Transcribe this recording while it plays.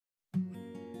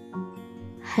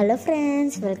Hello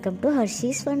friends, welcome to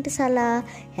Hershey's వంటశాల.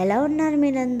 ఎలా ఉన్నారు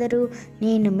మీరందరూ?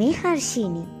 నేను మీ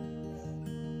హర్షిని.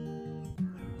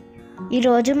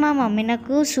 ఈరోజు మా మమ్మీ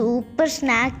నాకు సూపర్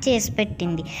స్నాక్ చేసి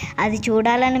పెట్టింది. అది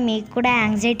చూడాలని మీకు కూడా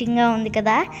యాంగ్జైటీగా ఉంది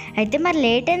కదా. అయితే మరి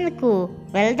లేట్ ఎందుకు,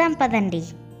 వెళ్దాం పదండి.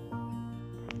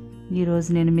 ఈరోజు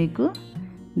నేను మీకు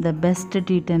the best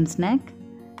tea time snack,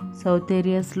 south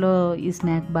ఏరియాస్లో ఈ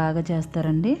స్నాక్ బాగా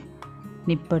చేస్తారండి,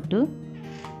 నిప్పట్టు.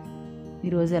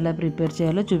 ఈరోజు ఎలా ప్రిపేర్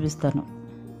చేయాలో చూపిస్తాను.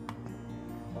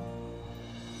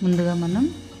 ముందుగా మనం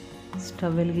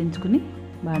స్టవ్ వెలిగించుకుని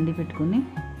బాండి పెట్టుకుని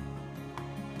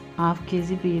 1/2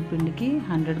 kg బియ్య పిండికి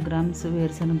 100 grams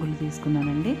వేరుశనగుళ్ళు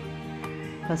తీసుకున్నానండి.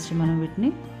 ఫస్ట్ మనం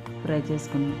వీటిని ఫ్రై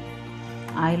చేసుకుందాం.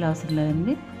 ఆయిల్ అవసరం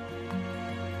లేదండి,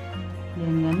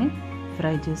 ప్లెయిన్గానే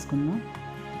ఫ్రై చేసుకుందాం.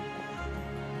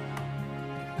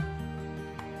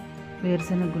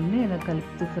 వేరుశనగుళ్ళని ఇలా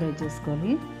కలుపుతూ ఫ్రై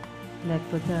చేసుకోవాలి,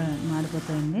 లేకపోతే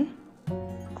మాడిపోతాయండి.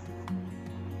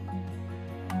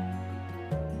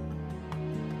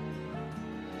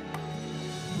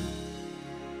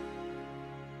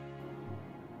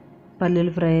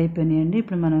 పల్లీలు ఫ్రై అయిపోయినాయండి.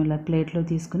 ఇప్పుడు మనం ఇలా ప్లేట్లో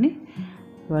తీసుకుని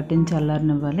వాటిని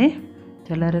చల్లారనివ్వాలి.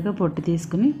 చల్లారగా పొట్టు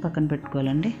తీసుకుని పక్కన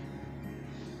పెట్టుకోవాలండి.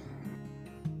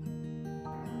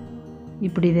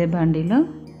 ఇప్పుడు ఇదే బాండీలో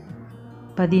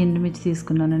 10 ఎండుమిర్చి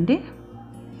తీసుకున్నానండి.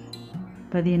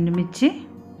 10 ఎండుమిర్చి,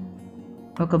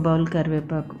 1 బౌల్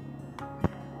కరివేపాకు,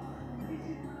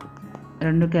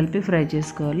 2 కలిపి ఫ్రై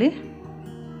చేసుకోవాలి.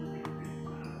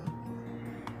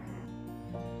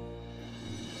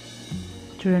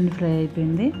 చూడండి, ఫ్రై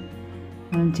అయిపోయింది.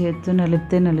 మనం చేతితో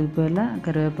నలిపితే నలిగిపోయేలా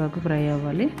కరివేపాకు ఫ్రై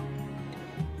అవ్వాలి.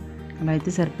 అలా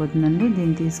అయితే సరిపోతుందండి.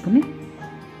 దీన్ని తీసుకుని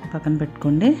పక్కన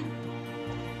పెట్టుకోండి.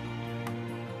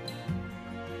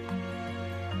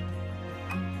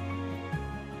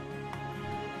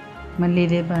 మళ్ళీ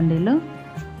ఇదే బాండీలో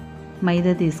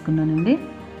మైదా తీసుకున్నానండి.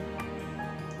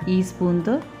 ఈ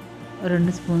స్పూన్తో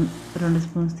 2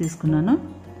 స్పూన్స్ తీసుకున్నాను.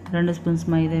 2 స్పూన్స్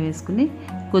మైదా వేసుకుని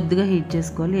కొద్దిగా హీట్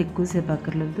చేసుకోవాలి. ఎక్కువసేపు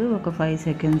అక్కర్లేదు, ఒక 5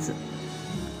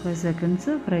 సెకండ్స్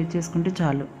ఫ్రై చేసుకుంటే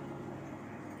చాలు.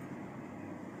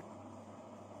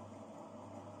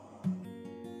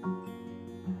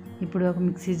 ఇప్పుడు ఒక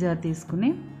మిక్సీ జార్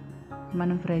తీసుకుని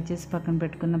మనం ఫ్రై చేసి పక్కన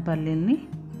పెట్టుకున్న పల్లీల్ని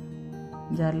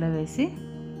జార్లో వేసి,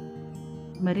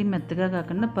 మరీ మెత్తగా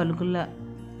కాకుండా పలుకుల్లా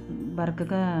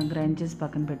బరకగా గ్రైండ్ చేసి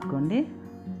పక్కన పెట్టుకోండి.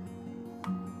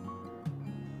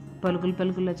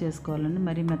 పలుకుల్లా చేసుకోవాలండి,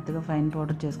 మరీ మెత్తగా ఫైన్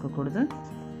పౌడర్ చేసుకోకూడదు.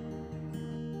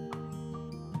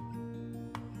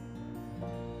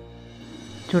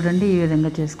 చూడండి, ఈ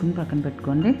విధంగా చేసుకుని పక్కన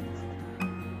పెట్టుకోండి.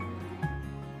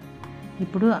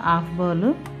 ఇప్పుడు 1/2 బౌల్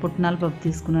పుట్నాల పప్పు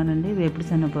తీసుకున్నానండి, వేపుడు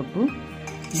శనగపప్పు.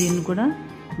 దీన్ని కూడా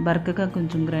బరకగా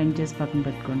కొంచెం గ్రైండ్ చేసి పక్కన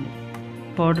పెట్టుకోండి.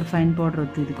 ఫైన్ పౌడర్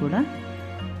వద్దు ఇది కూడా.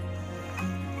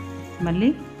 మళ్ళీ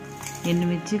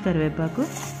ఎండుమిర్చి, కరివేపాకు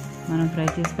మనం ఫ్రై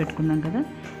చేసి పెట్టుకున్నాం కదా,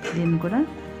 దీన్ని కూడా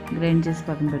గ్రైండ్ చేసి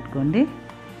పక్కన పెట్టుకోండి.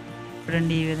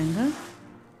 చూడండి, ఈ విధంగా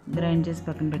గ్రైండ్ చేసి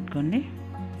పక్కన పెట్టుకోండి.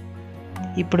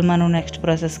 ఇప్పుడు మనం నెక్స్ట్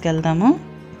ప్రాసెస్కి వెళ్దాము.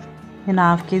 నేను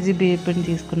 1/2 kg బియ్య పిండి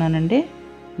తీసుకున్నానండి.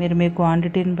 మీరు మీ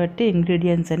క్వాంటిటీని బట్టి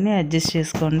ఇంగ్రీడియంట్స్ అన్నీ అడ్జస్ట్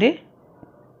చేసుకోండి.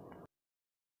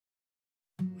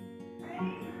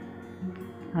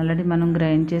 ఆల్రెడీ మనం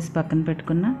గ్రైండ్ చేసి పక్కన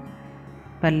పెట్టుకున్న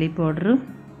పల్లీ పౌడరు,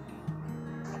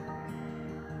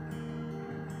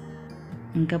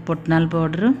 ఇంకా పుట్నాల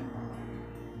పౌడరు,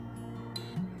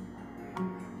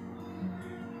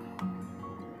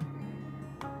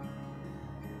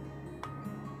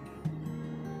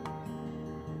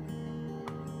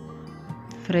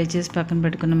 ఫ్రై చేసి పక్కన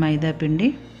పెట్టుకున్న మైదా పిండి,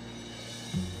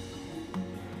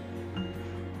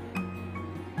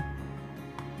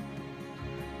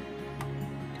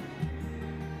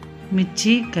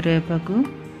 మిర్చి, కరివేపాకు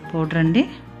పౌడర్ అండి,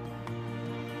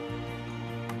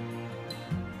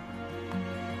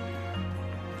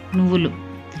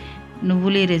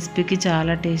 నువ్వులు ఈ రెసిపీకి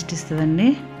చాలా టేస్ట్ ఇస్తుందండి.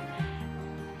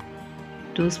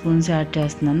 2 స్పూన్స్ యాడ్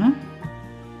చేస్తున్నాను.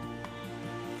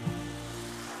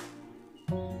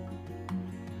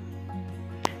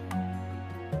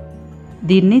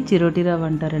 దీన్ని చిరోటి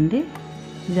రవ్వ అంటారండి.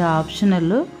 ఇది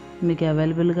ఆప్షనల్, మీకు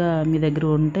అవైలబుల్గా మీ దగ్గర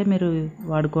ఉంటే మీరు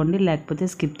వాడుకోండి, లేకపోతే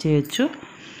స్కిప్ చేయొచ్చు.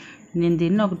 నేను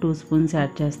దీన్ని ఒక 2 స్పూన్స్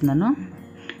యాడ్ చేస్తున్నాను.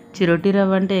 చిరోటి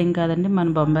రవ్వ అంటే ఏం కాదండి, మన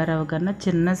బొంబాయి రవ్వ కన్నా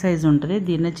చిన్న సైజు ఉంటుంది.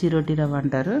 దీన్నే చిరోటి రవ్వ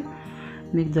అంటారు.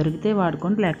 మీకు దొరికితే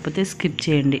వాడుకోండి, లేకపోతే స్కిప్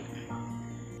చేయండి.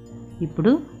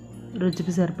 ఇప్పుడు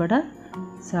రుచికి సరిపడా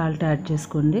సాల్ట్ యాడ్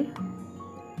చేసుకోండి.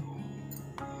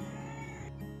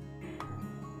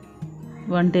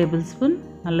 1 టేబుల్ స్పూన్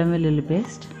అల్లం వెల్లుల్లి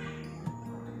పేస్ట్.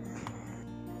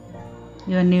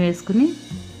 ఇవన్నీ వేసుకుని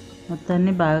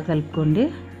మొత్తాన్ని బాగా కలుపుకోండి.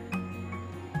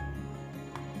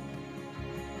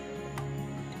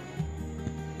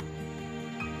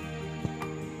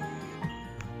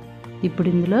 ఇప్పుడు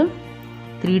ఇందులో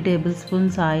 3 టేబుల్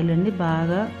స్పూన్స్ ఆయిల్ అండి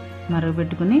బాగా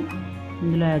మరగబెట్టుకుని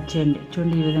ఇందులో యాడ్ చేయండి.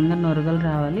 చూడండి ఈ విధంగా నొరగలు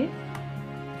రావాలి.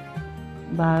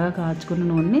 బాగా కాచుకున్న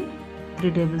నూనెని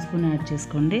 3 టేబుల్ స్పూన్ యాడ్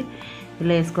చేసుకోండి.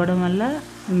 ఇలా వేసుకోవడం వల్ల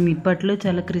నిప్పట్లు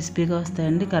చాలా క్రిస్పీగా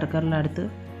వస్తాయండి, కరకరలాడుతూ.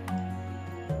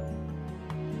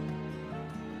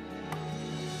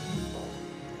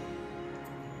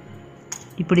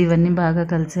 ఇప్పుడు ఇవన్నీ బాగా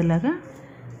కలిసేలాగా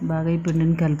బాగా ఈ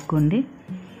పిండిని కలుపుకోండి.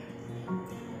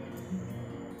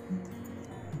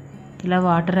 ఇలా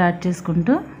వాటర్ యాడ్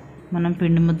చేసుకుంటూ మనం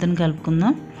పిండి ముద్దను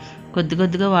కలుపుకుందాం. కొద్ది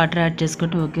కొద్దిగా వాటర్ యాడ్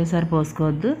చేసుకుంటూ ఒకేసారి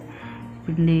పోసుకోవద్దు,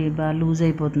 పిండి బాగా లూజ్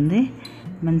అయిపోతుంది.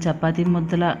 మన చపాతీ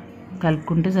ముద్దలా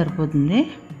కలుపుకుంటే సరిపోతుంది.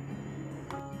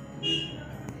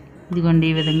 ఇదిగోండి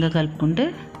ఈ విధంగా కలుపుకుంటే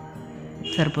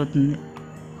సరిపోతుంది.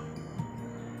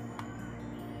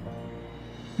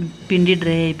 పిండి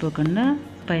డ్రై అయిపోకుండా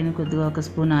పైన కొద్దిగా 1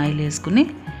 స్పూన్ ఆయిల్ వేసుకుని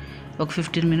ఒక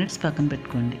 15 మినిట్స్ పక్కన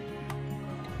పెట్టుకోండి.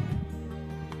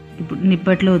 ఇప్పుడు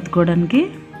నిప్పట్లు ఒత్తుకోవడానికి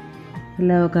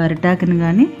ఇలా ఒక అరిటాకుని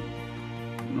కానీ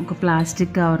ఒక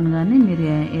ప్లాస్టిక్ కవర్ని కానీ మీరు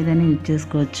ఏదైనా యూజ్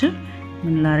చేసుకోవచ్చు.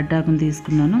 నేను ఇలా అరిటాకుని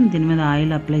తీసుకున్నాను. దీని మీద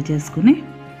ఆయిల్ అప్లై చేసుకుని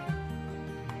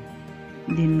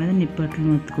దీని మీద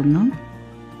నిప్పట్లను ఒత్తుకుందాం.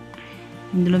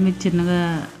 ఇందులో మీకు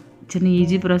చిన్న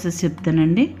ఈజీ ప్రాసెస్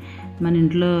చెప్తానండి. మన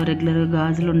ఇంట్లో రెగ్యులర్గా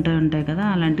గాజులు ఉంటాయి కదా,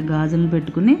 అలాంటి గాజులను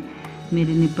పెట్టుకుని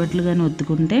మీరు నిప్పట్లు కానీ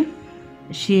ఒత్తుకుంటే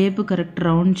షేప్ కరెక్ట్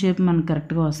రౌండ్ షేప్ మనకు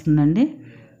కరెక్ట్గా వస్తుందండి.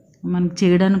 మనకు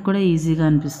చేయడానికి కూడా ఈజీగా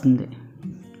అనిపిస్తుంది.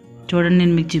 చూడండి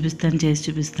నేను మీకు చేసి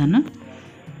చూపిస్తాను.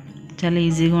 చాలా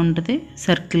ఈజీగా ఉంటుంది,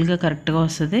 సర్కిల్గా కరెక్ట్గా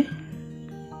వస్తుంది.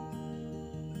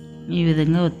 ఈ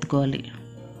విధంగా ఒత్తుకోవాలి.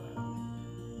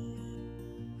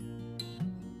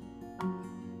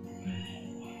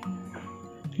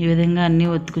 ఈ విధంగా అన్నీ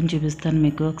ఒత్తుకుని చూపిస్తాను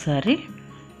మీకు ఒకసారి.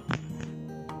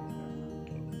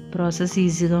 ప్రాసెస్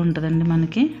ఈజీగా ఉంటుందండి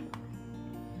మనకి.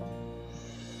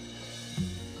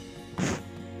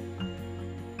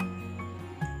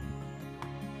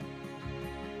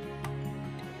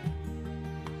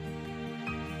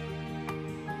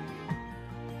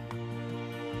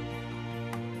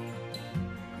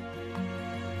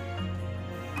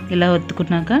 ఇలా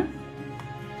ఒత్తుకున్నాక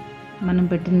మనం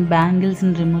పెట్టిన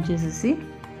బ్యాంగిల్స్ని రిమూవ్ చేసేసి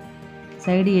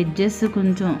సైడ్ ఎడ్జెస్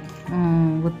కొంచెం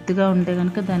ఒత్తుగా ఉంటే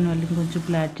కనుక దానివల్ల కొంచెం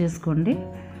ఫ్లాట్ చేసుకోండి,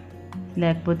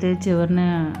 లేకపోతే చివరిన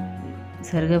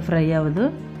సరిగా ఫ్రై అవ్వదు.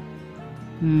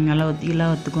 ఇలా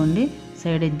ఒత్తుకోండి.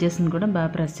 సైడ్ ఎడ్జెస్ని కూడా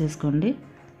బాగా ప్రెస్ చేసుకోండి.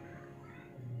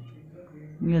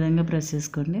 ఈ విధంగా ప్రెస్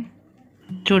చేసుకోండి.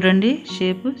 చూడండి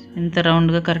షేప్ ఎంత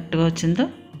రౌండ్గా కరెక్ట్గా వచ్చిందో.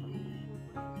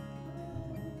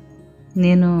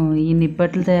 నేను ఈ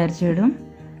నిప్పట్లు తయారు చేయడం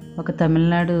ఒక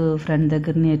తమిళనాడు ఫ్రెండ్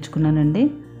దగ్గర నేర్చుకున్నానండి.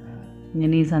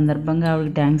 నేను ఈ సందర్భంగా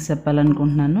ఆవిడకి థ్యాంక్స్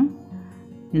చెప్పాలనుకుంటున్నాను.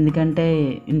 ఎందుకంటే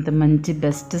ఇంత మంచి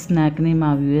బెస్ట్ స్నాక్ని మా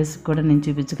వ్యూవర్స్కి కూడా నేను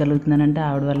చూపించగలుగుతున్నానంటే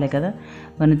ఆవిడ వల్లే కదా.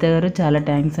 వనిత గారు చాలా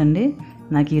థ్యాంక్స్ అండి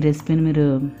నాకు ఈ రెసిపీని మీరు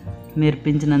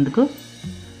నేర్పించినందుకు.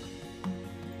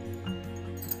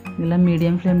 ఇలా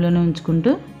మీడియం ఫ్లేమ్లోనే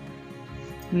ఉంచుకుంటూ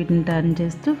వీటిని టర్న్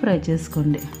చేస్తూ ఫ్రై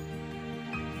చేసుకోండి.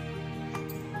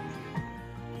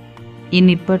 ఈ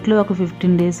నిప్పట్లు ఒక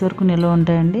 15 డేస్ వరకు నిల్వ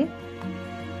ఉంటాయండి.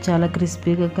 చాలా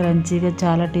క్రిస్పీగా, క్రంచీగా,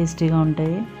 చాలా టేస్టీగా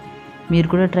ఉంటాయి. మీరు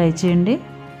కూడా ట్రై చేయండి.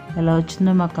 ఎలా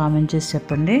వచ్చిందో మాకు కామెంట్ చేసి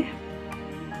చెప్పండి.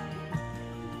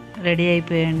 రెడీ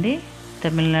అయిపోయాయండి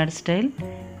తమిళనాడు స్టైల్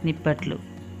నిప్పట్లు.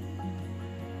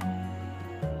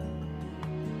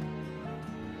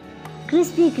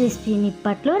 క్రిస్పీ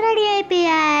నిప్పట్లు రెడీ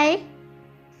అయిపోయాయి.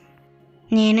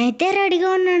 నేనైతే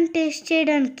రెడీగా ఉన్నాను టేస్ట్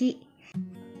చేయడానికి.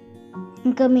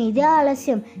 ఇంకా మీదే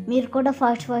ఆలస్యం, మీరు కూడా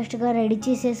ఫాస్ట్గా రెడీ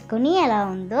చేసేసుకొని ఎలా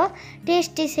ఉందో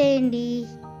టేస్ట్ చేసేయండి.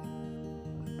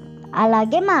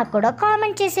 అలాగే మాకు కూడా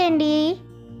కామెంట్ చేసేయండి.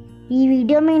 ఈ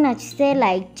వీడియో మీకు నచ్చితే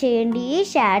లైక్ చేయండి,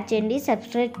 షేర్ చేయండి,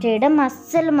 సబ్స్క్రైబ్ చేయడం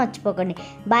అస్సలు మర్చిపోకండి.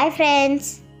 Bye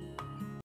friends.